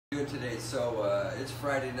today? So it's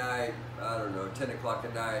Friday night, I don't know, 10 o'clock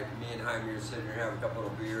at night. Me and Jaime are sitting here having a couple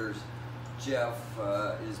of beers. Jeff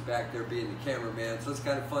is back there being the cameraman, so it's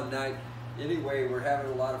kind of a fun night. Anyway, we're having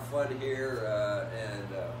a lot of fun here, and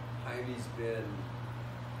Jaime's been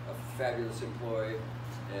a fabulous employee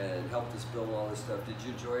and helped us build all this stuff. Did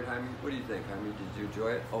you enjoy it, Jaime? What do you think, Jaime? Did you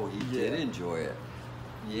enjoy it? Oh, he did enjoy it.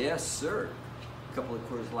 Yes, sir. A couple of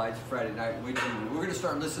Coors Lights Friday night. We're going to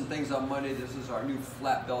start listing things on Monday. This is our new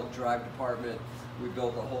flat belt drive department. We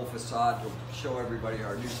built a whole facade to show everybody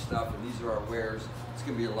our new stuff, and these are our wares. It's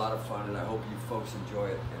going to be a lot of fun, and I hope you folks enjoy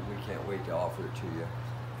it, and we can't wait to offer it to you.